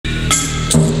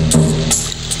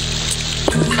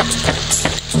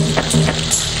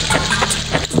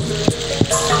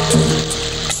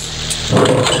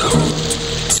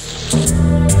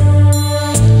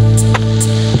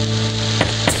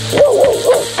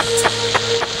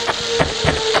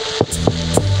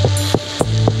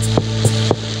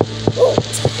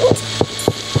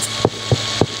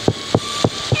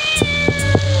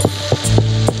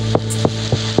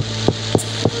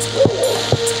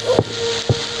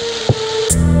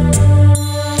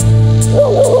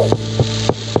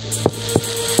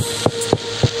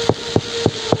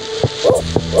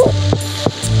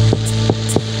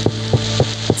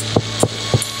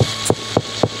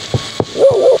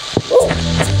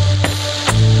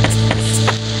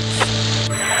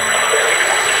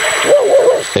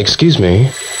Excuse me.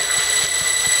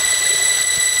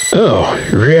 Oh,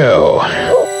 Ryo.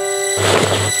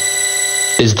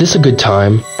 Is this a good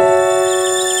time?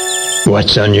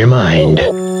 What's on your mind?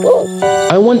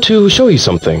 I want to show you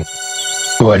something.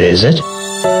 What is it?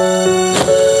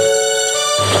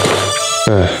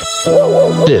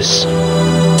 This.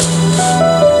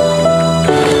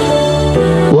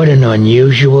 What an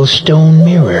unusual stone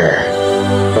mirror.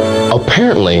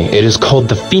 Apparently, it is called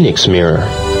the Phoenix Mirror.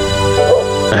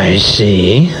 I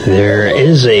see. There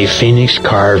is a phoenix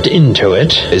carved into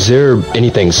it. Is there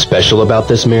anything special about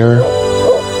this mirror?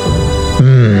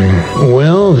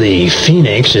 Well, the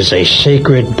phoenix is a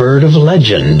sacred bird of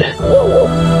legend.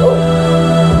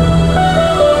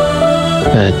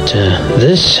 But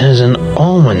this has an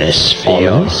ominous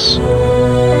feel. Ominous?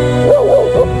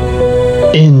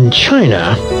 In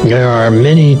China, there are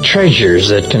many treasures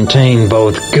that contain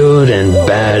both good and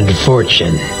bad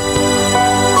fortune.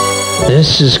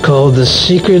 This is called the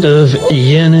secret of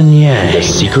yin and yang. The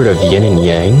secret of yin and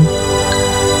yang?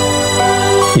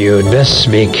 You'd best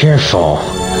be careful.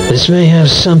 This may have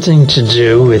something to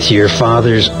do with your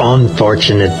father's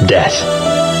unfortunate death.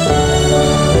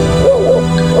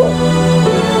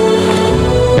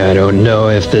 I don't know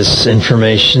if this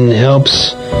information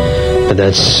helps, but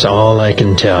that's all I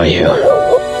can tell you.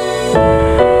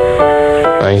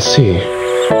 I see.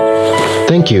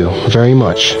 Thank you very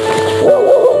much.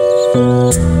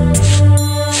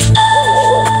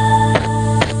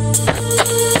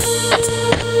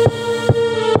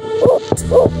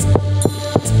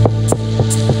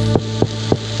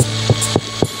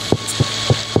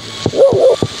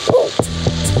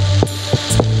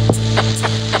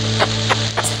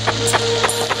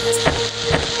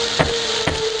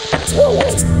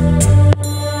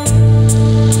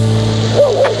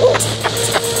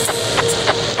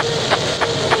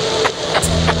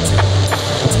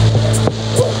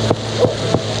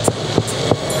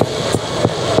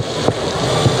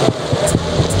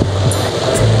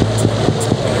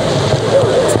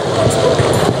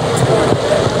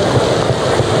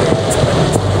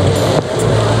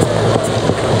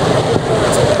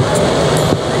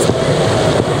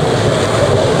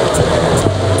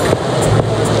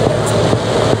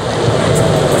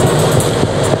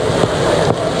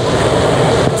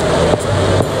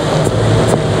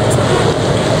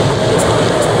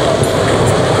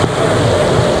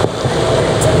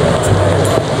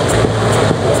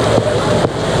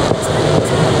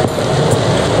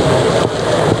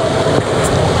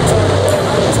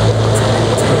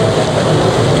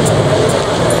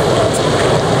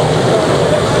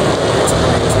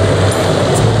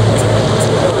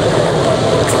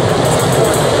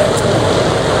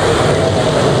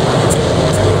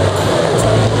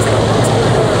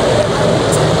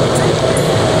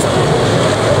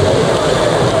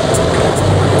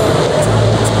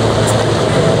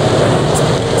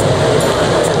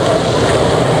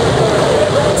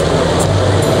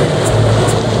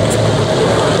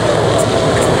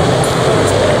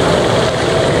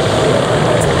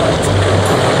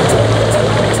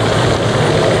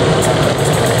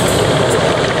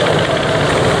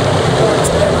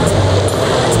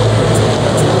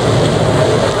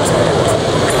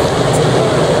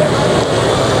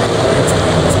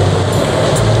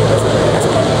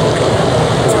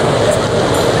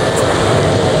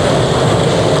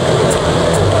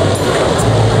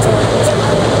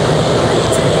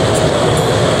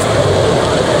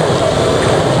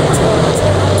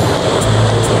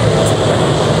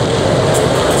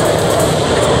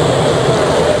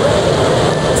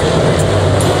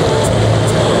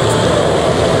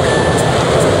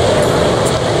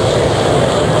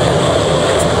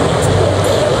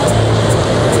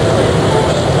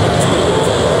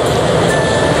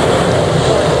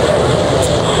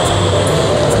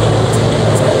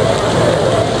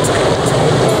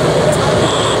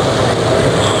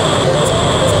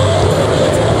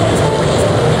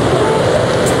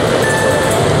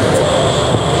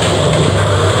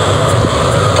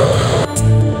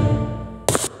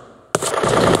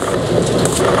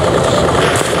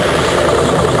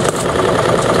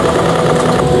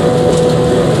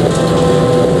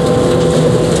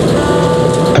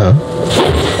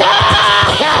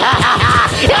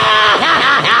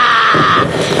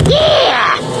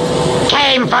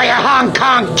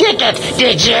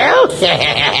 Did you?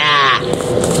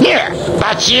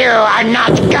 But you are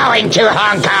not going to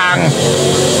Hong Kong.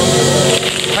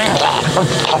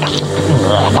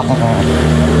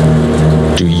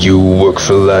 Do you work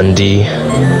for Landy?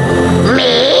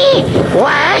 Me?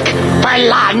 Work for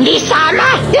Landy-sama?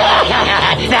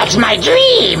 That's my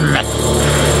dream.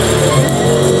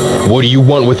 What do you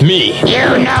want with me?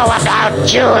 You know about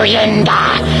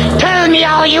Julianda. Tell me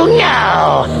all you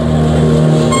know.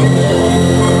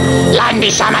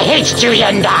 Landy-sama hates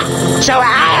Julianda, so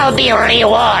I'll be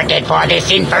rewarded for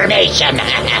this information.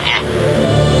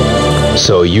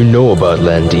 So you know about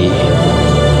Landy.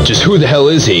 Just who the hell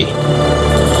is he?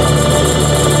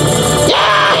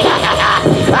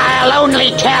 I'll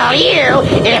only tell you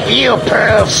if you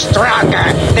prove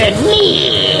stronger than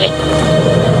me.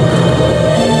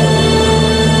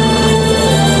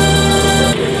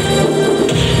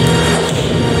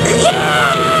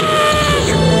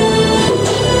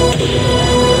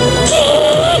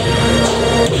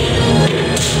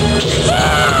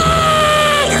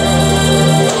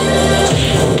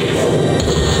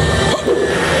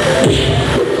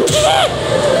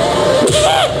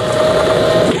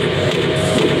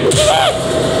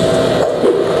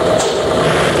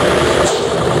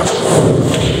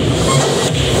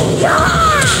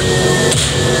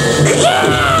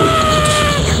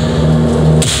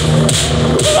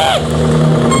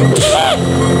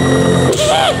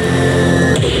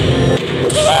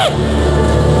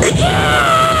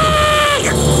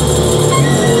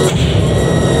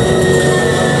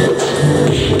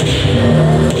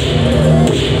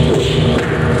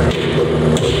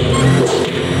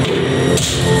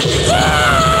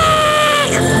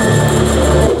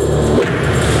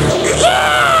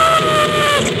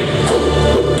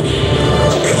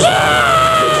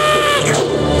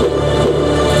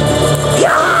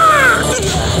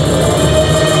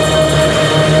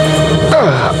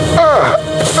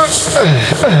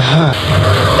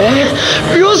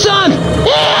 Ryo-san!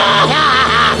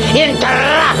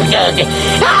 Interrupted!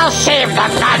 I'll save the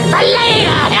fun for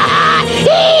later!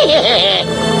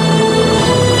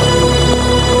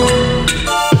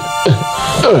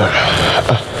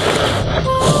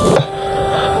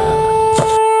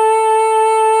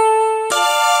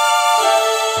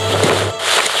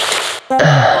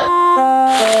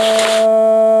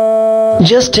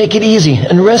 Just take it easy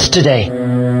and rest today.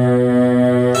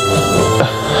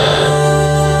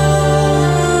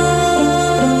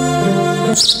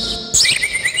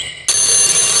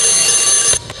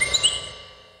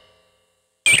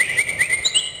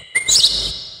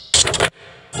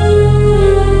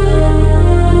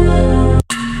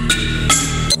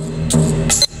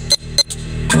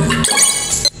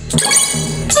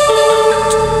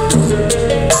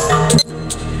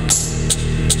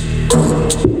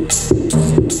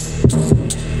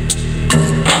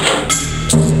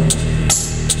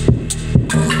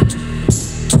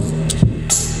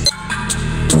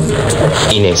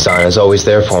 Ine-san is always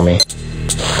there for me.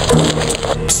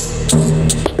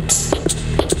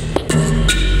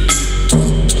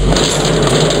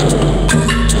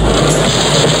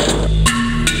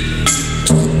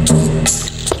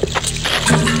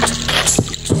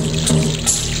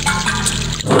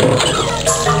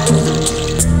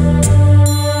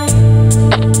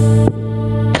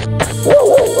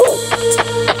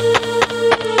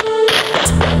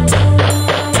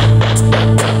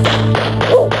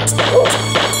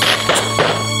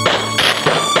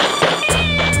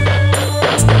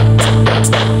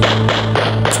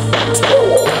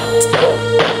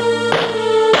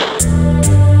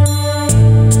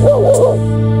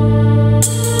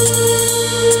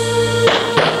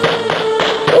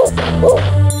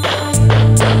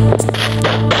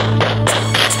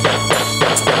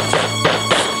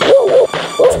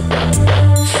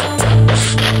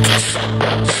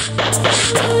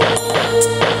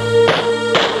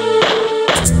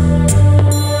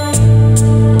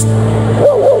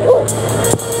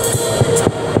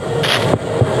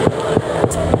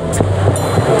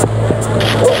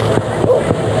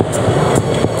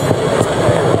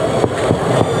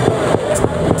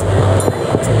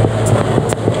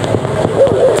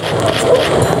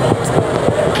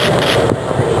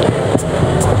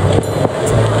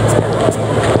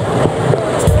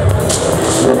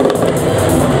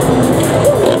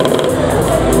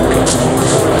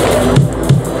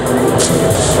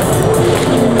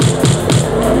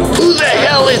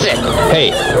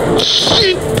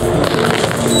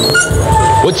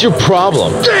 What's your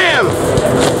problem? Damn!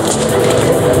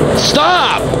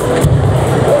 Stop!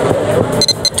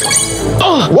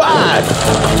 Oh! What?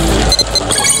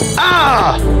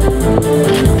 Ah!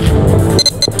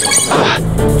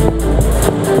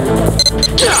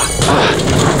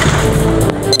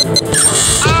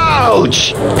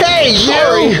 Ouch! Hey,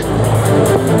 Sorry. you!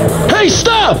 Hey,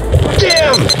 stop!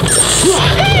 Damn!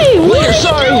 Hey, what Later, are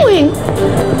sorry. you doing?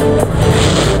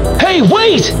 Hey,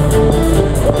 wait!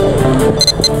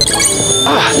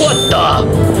 What the?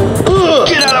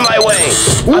 Get out of my way!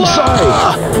 I'm sorry.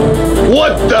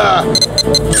 What the?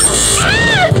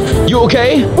 You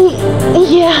okay?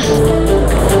 Yes.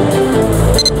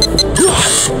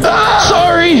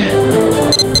 Sorry!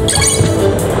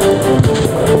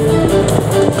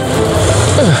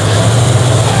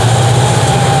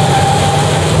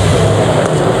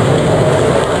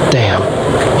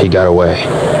 Damn, he got away.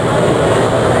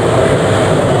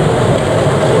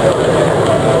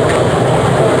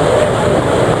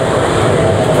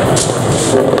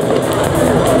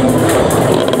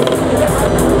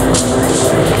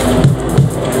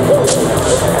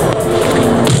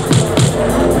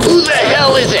 Who the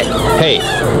hell is it? Hey,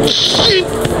 Shit!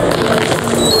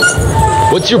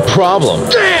 what's your problem?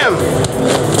 Damn!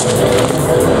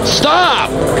 Stop!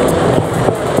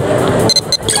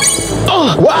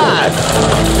 Oh, what?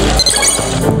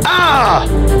 Ah!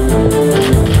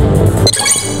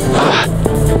 Ah!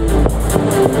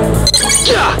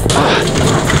 Yeah! Ah!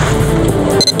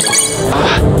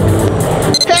 Ah!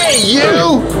 Hey,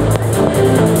 you!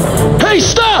 Hey,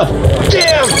 stop!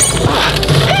 Damn! Ah!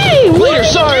 Hey, what Later, are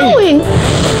you sorry. doing?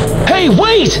 Hey,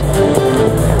 wait!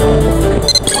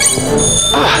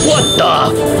 Ah, what the?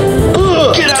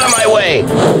 Get out of my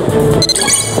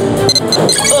way!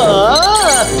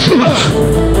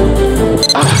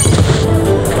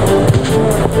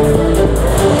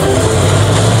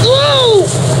 Whoa!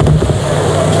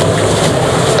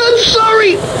 I'm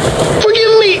sorry!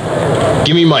 Forgive me!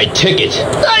 Give me my ticket.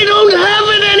 I don't have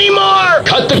it anymore!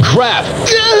 Cut the crap!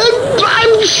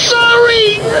 I'm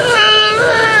sorry!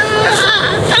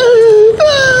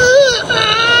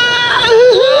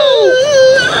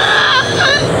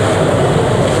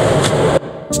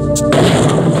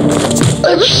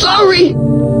 I'm sorry!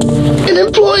 An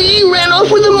employee ran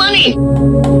off with the money!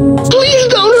 Please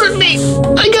don't hurt me!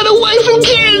 I got a wife and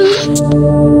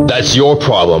kids! That's your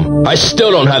problem. I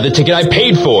still don't have the ticket I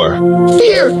paid for.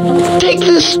 Here, take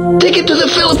this ticket to the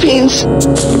Philippines.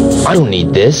 I don't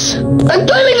need this. I'm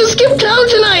planning to skip town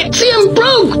tonight. See, I'm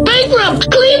broke,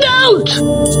 bankrupt, cleaned out.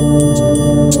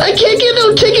 I can't get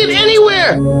no ticket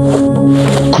anywhere.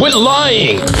 Quit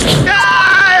lying!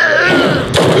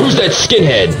 Who's that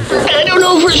skinhead? I don't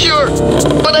know for sure,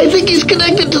 but I think he's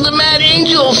connected to the Mad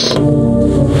Angels.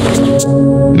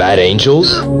 Mad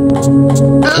Angels?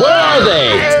 Where are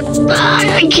they?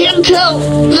 I can't tell.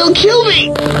 They'll kill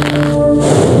me.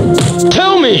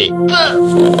 Tell me!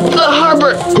 The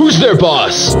harbor. Who's their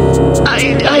boss?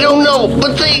 I don't know,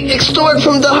 but they extort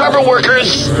from the harbor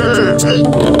workers.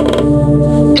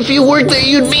 If you worked there,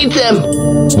 you'd meet them.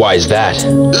 Why is that?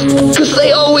 Because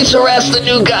they always harass the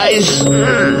new guys.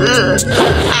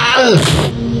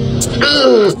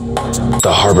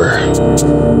 The harbor.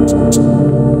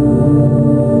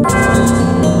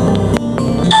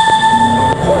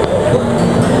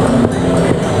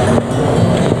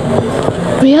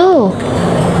 Ryo,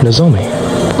 Nozomi.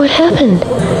 what happened?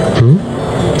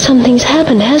 Something's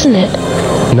happened, hasn't it?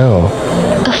 No.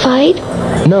 A fight?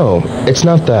 No, it's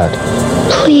not that.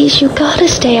 Please, you gotta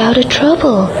stay out of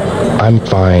trouble. I'm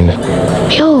fine.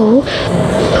 Ryo,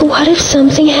 but what if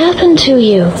something happened to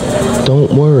you?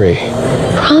 Don't worry.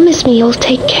 Promise me you'll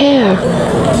take care.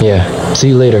 Yeah, see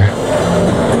you later.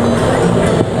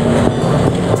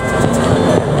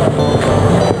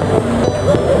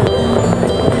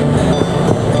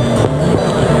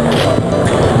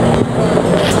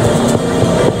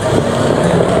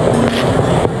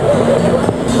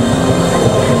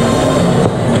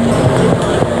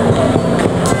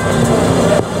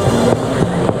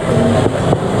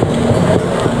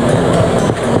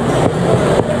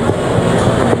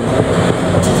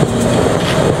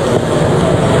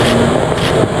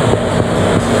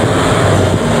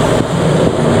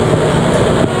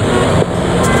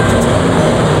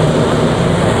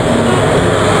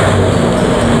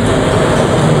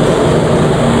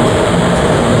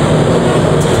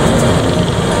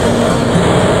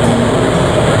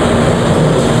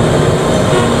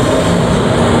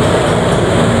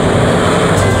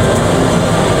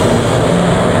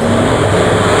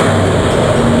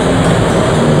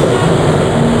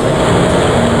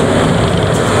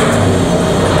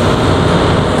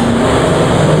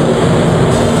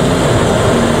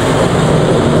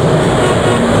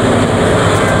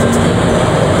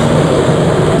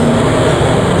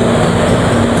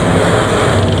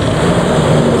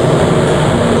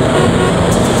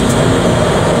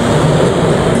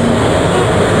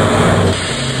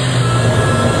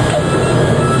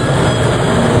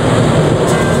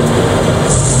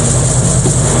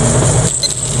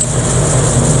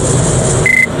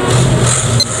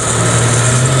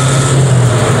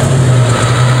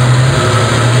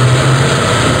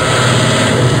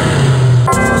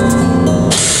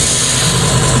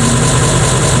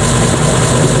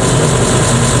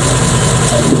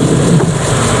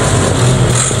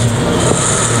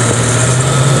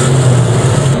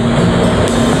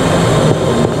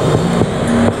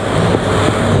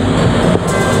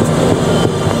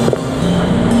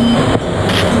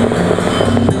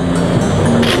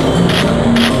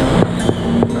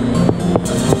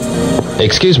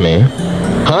 Excuse me.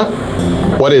 Huh?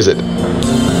 What is it?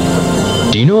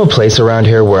 Do you know a place around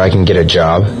here where I can get a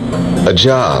job? A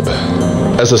job?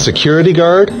 As a security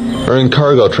guard or in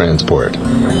cargo transport?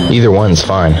 Either one's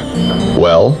fine.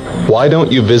 Well, why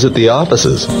don't you visit the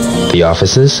offices? The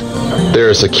offices? There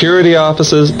are security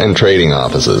offices and trading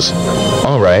offices.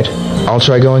 All right, I'll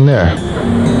try going there.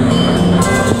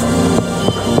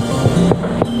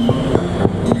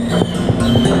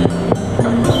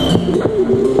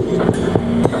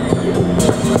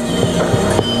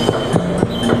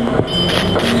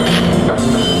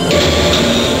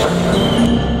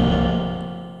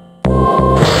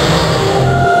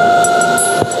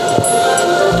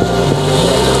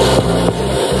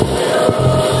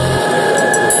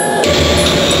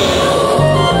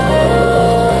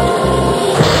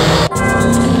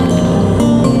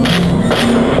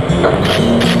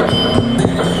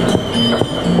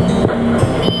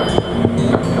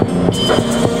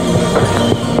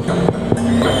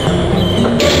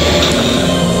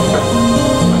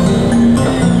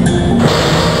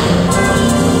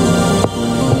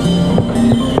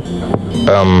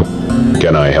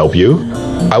 Can I help you?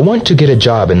 I want to get a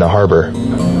job in the harbor.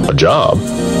 A job?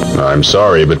 I'm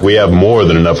sorry, but we have more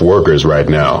than enough workers right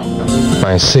now.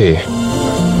 I see.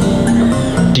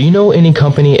 Do you know any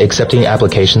company accepting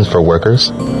applications for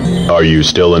workers? Are you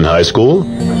still in high school?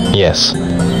 Yes.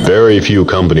 Very few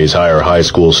companies hire high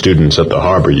school students at the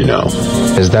harbor, you know.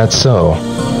 Is that so?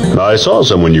 I saw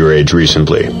someone your age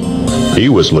recently. He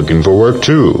was looking for work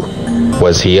too.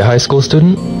 Was he a high school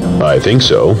student? I think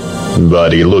so,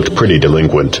 but he looked pretty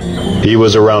delinquent. He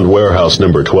was around warehouse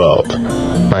number 12.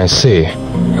 I see.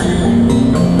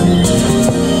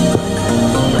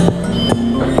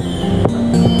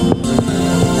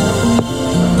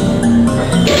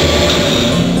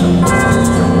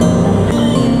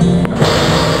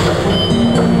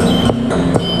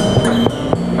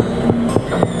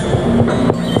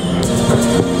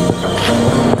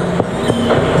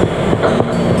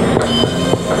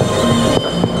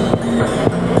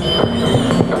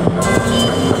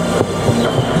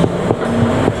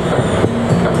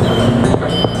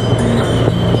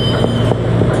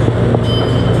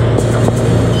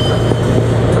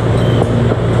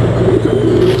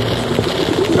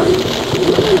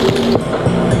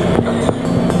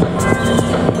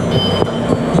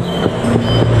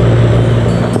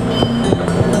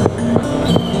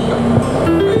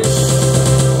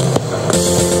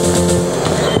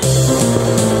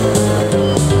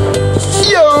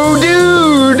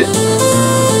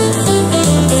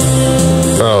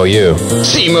 Oh, you.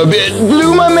 Seem a bit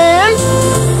blue, my man?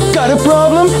 Got a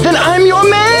problem? Then I'm your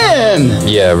man!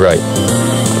 Yeah, right.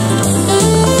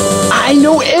 I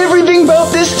know everything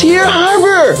about this here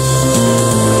harbor.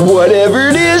 Whatever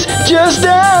it is, just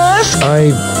ask.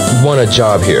 I want a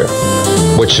job here.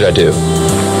 What should I do?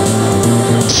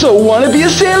 So wanna be a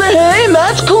sailor, hey?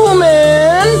 That's cool,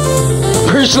 man.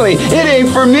 Personally, it ain't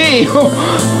for me.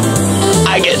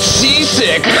 I get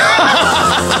seasick.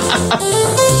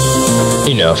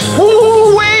 Enough.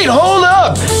 Ooh, wait, hold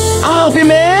up. I'll help you,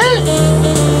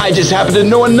 man. I just happen to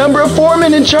know a number of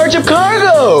foremen in charge of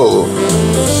cargo.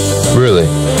 Really?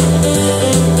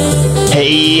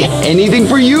 Hey, anything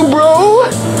for you, bro?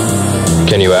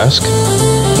 Can you ask?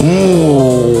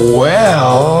 Ooh,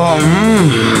 well...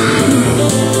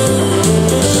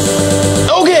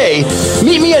 Okay,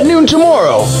 meet me at noon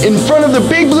tomorrow, in front of the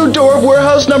big blue door of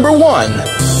warehouse number 1.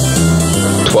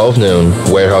 12 noon,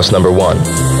 warehouse number 1,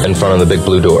 in front of the big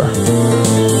blue door.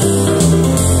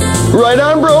 Right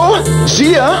on, bro.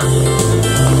 See ya.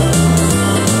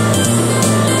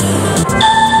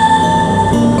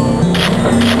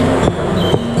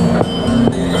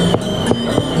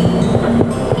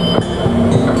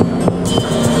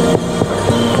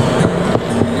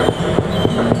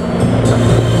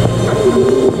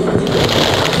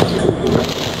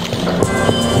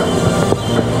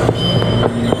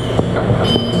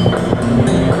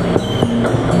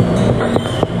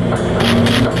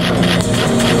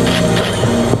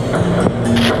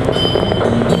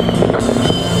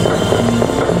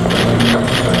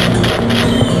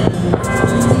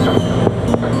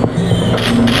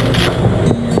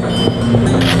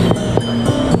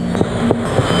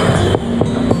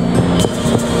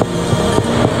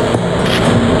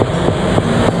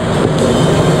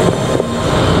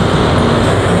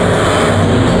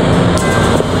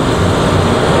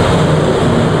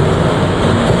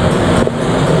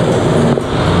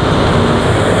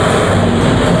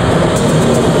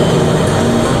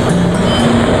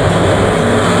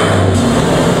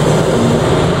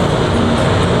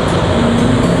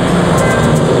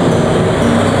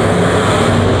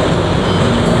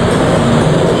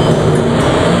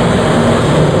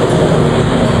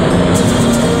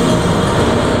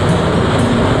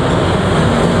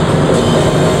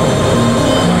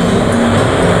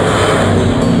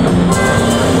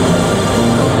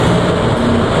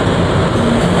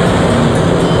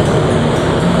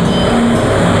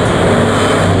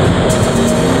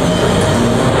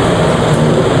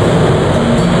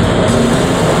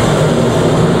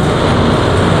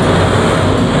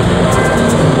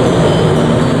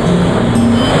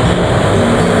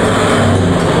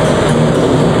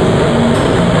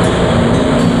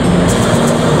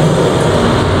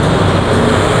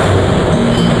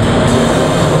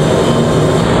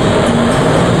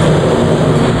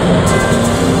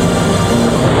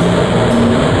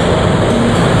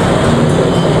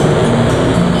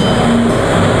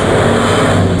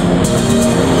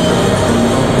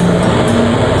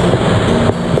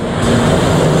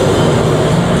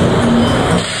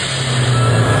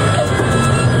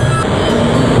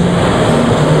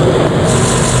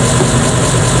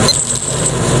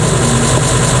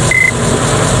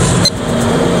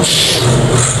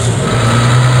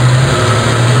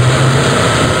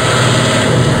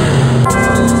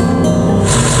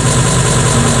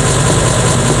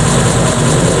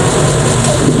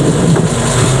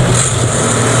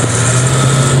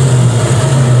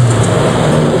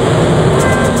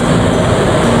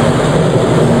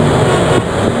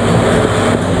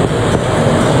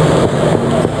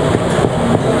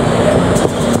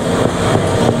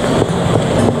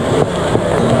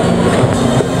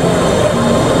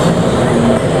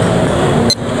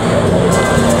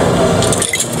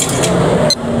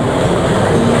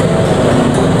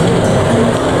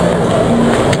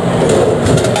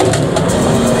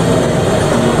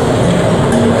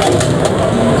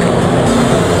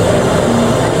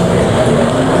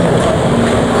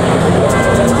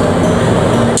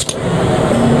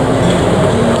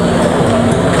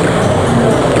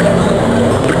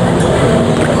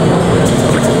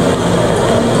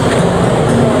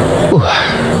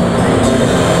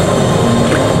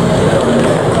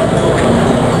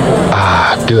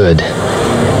 Good.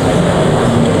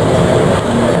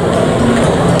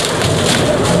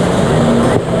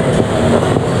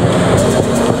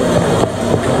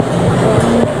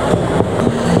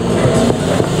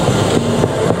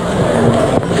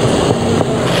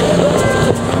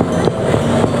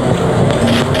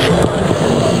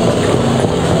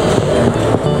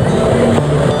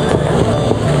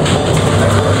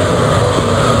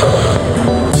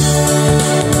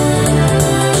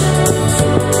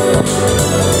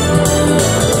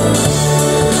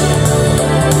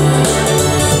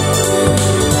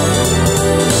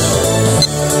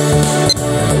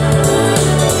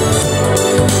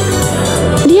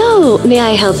 May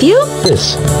I help you?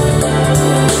 This.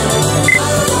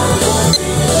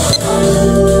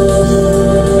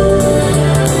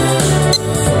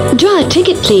 Draw a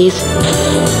ticket, please.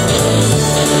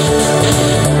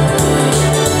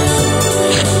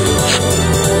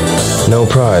 No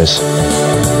prize.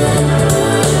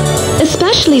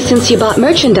 Especially since you bought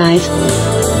merchandise.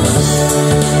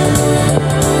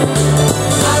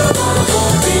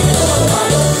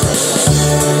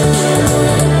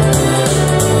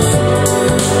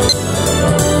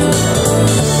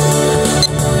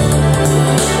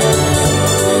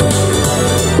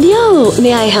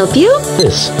 May I help you?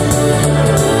 This.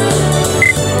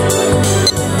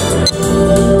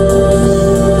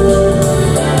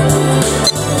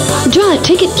 Draw a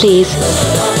ticket, please.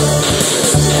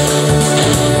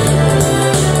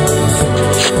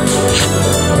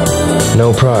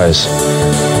 No prize.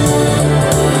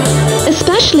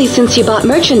 Especially since you bought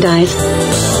merchandise.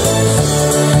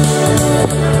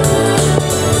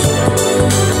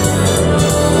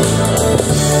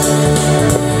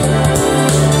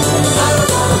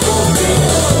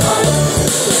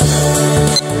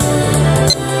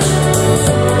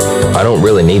 I don't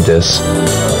really need this.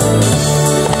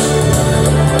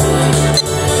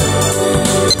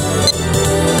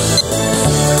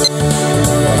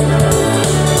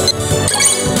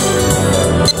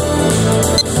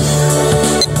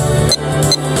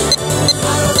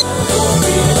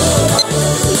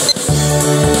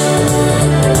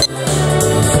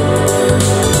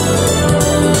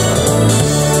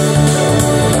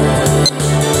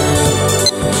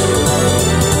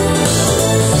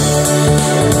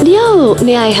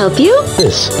 May I help you?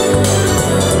 This.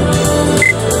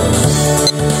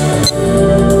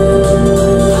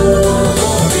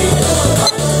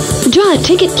 Draw a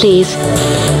ticket, please.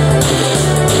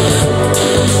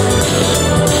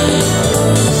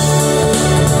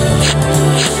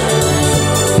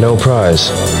 No prize.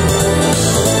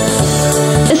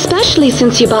 Especially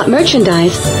since you bought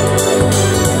merchandise.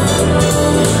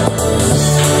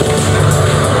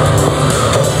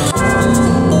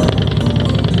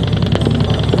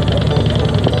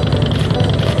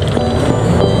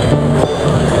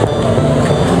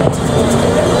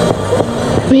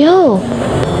 Ryo,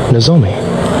 Nozomi.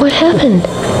 what happened?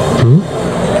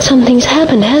 Something's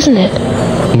happened, hasn't it?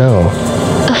 No.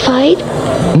 A fight?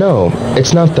 No,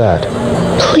 it's not that.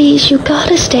 Please, you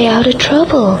gotta stay out of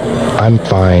trouble. I'm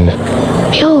fine.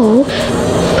 Ryo,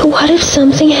 but what if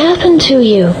something happened to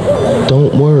you?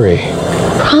 Don't worry.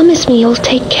 Promise me you'll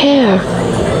take care.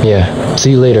 Yeah,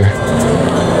 see you later.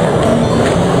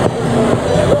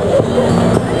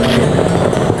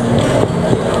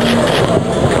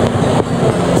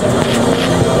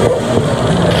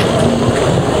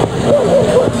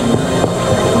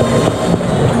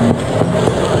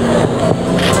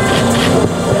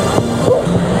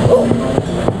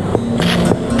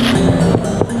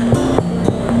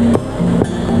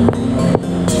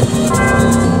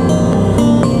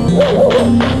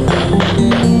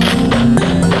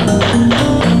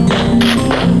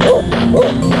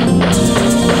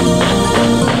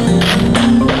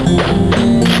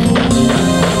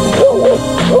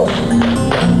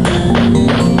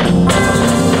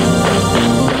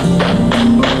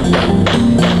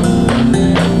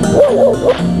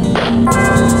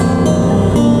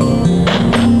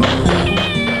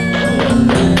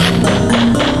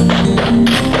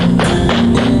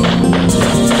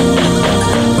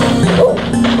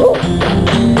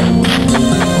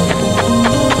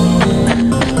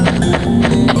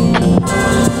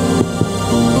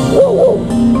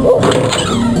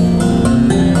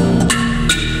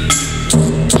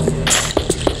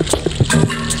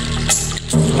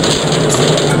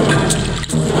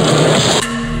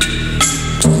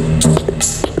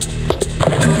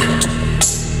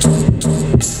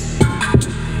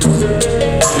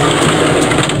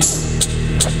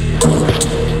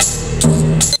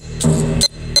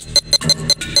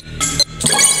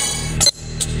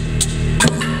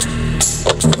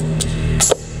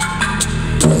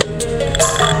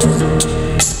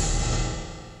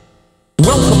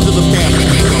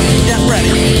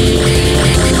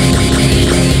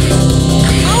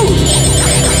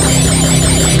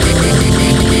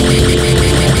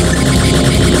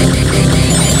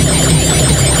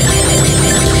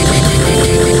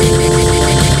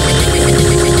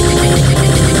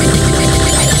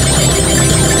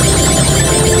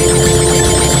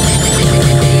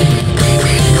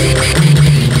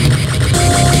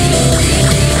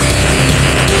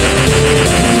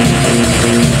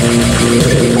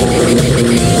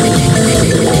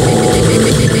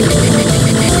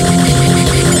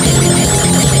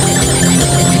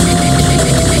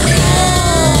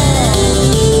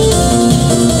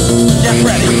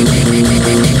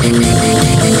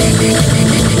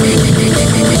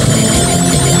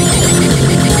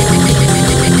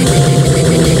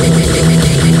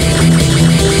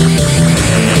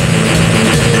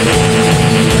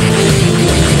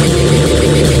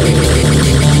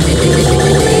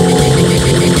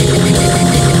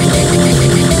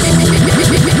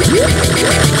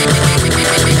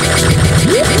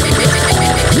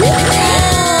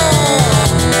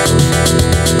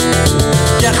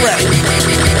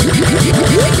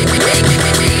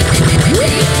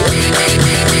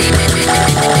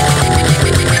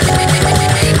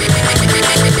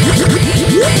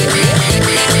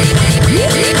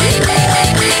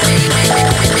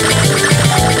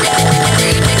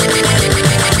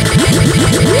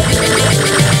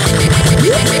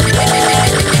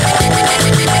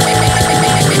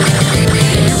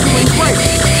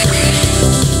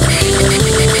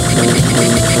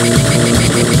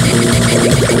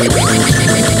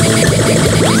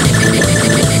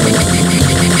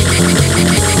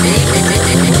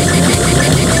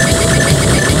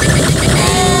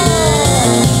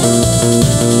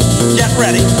 Get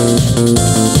ready.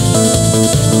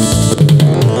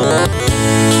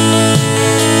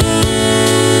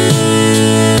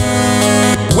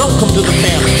 Welcome to the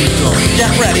fantasy zone.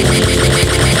 Get ready.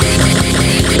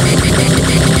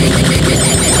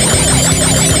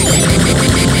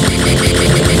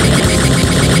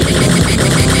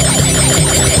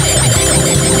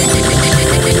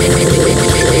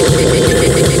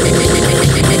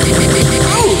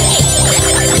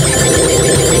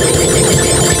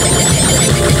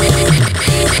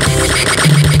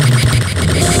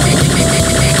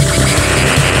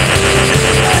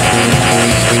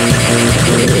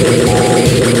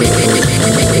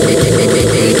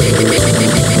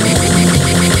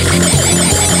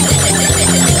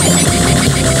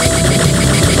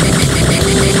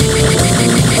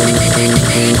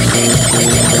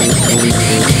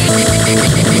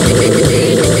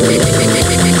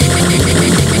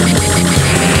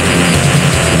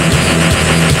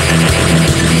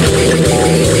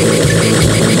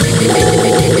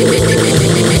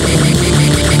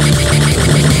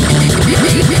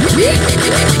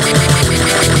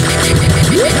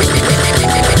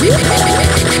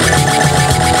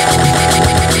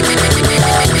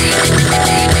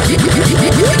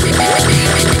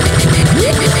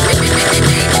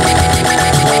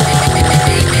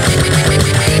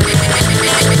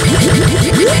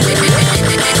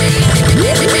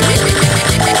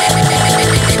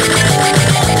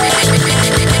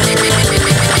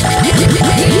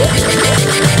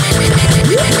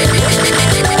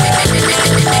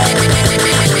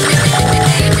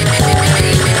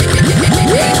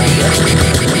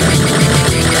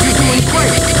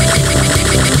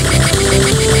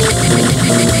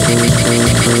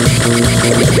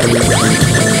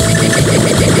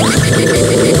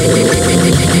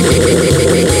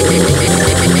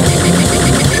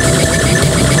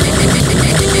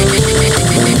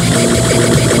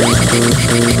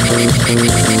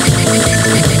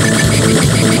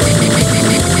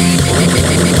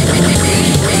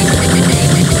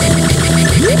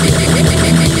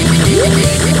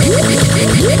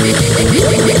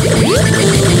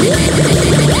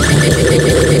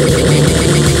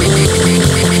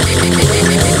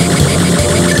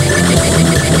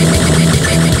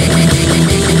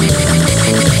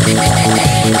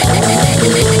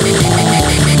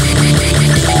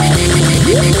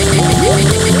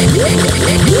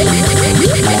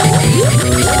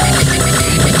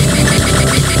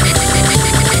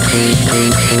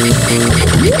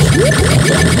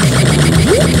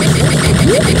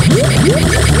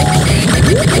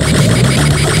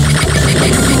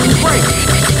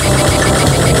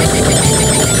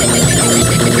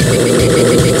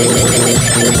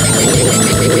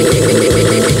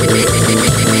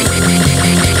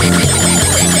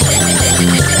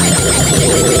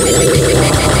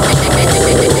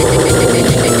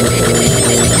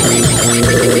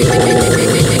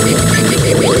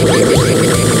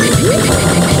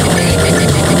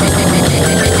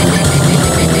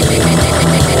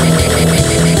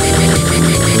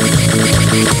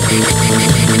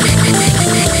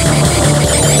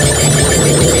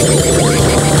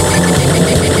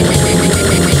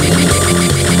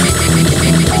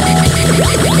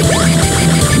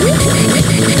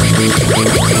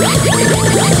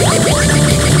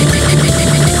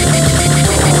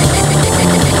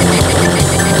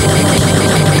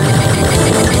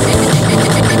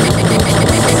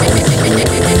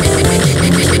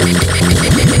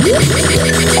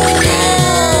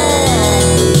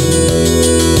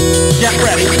 Get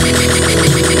ready.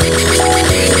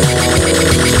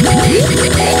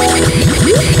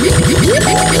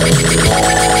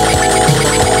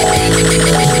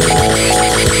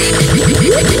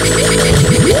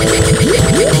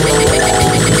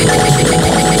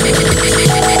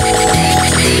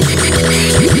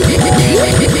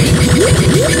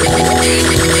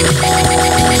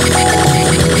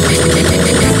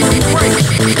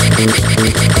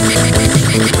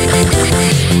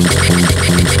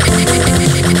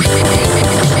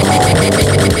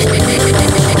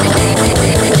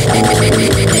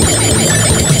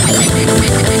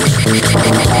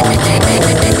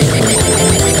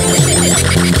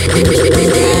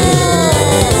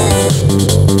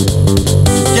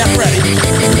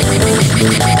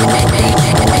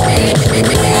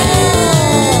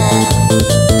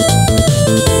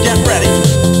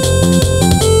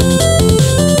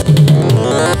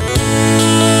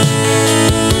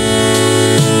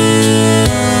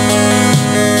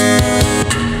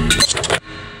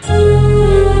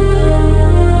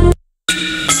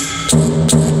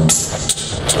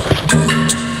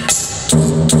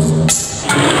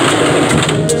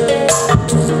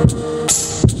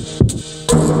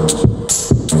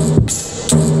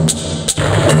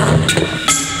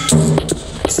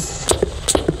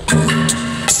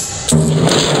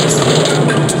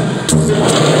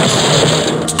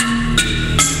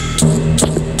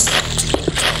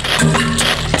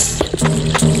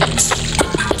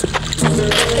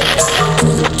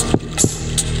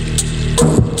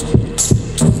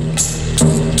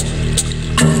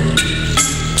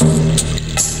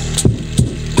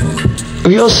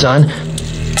 Ryo-san,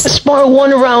 spar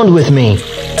one round with me.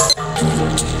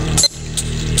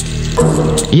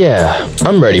 Yeah,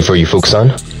 I'm ready for you,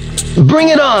 Fuku-san. Bring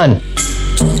it on!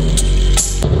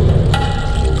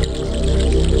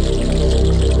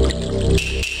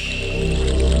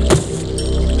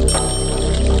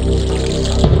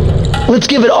 Let's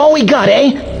give it all we got,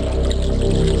 eh?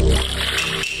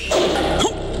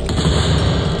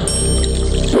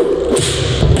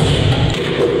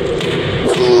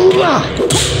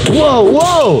 Whoa,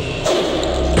 whoa!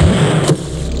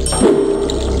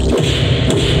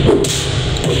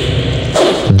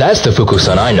 That's the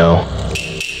Fuku-san I know.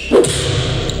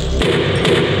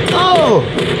 Oh!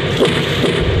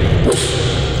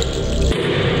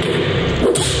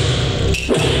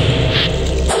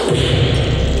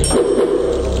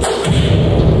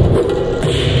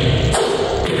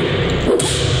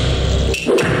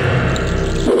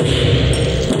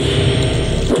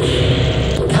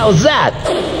 How's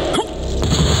that?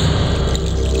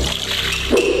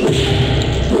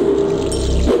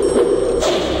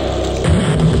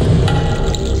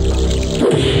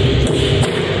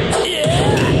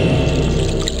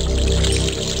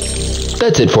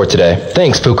 That's it for today.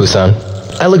 Thanks, Fuku-san.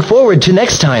 I look forward to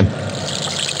next time.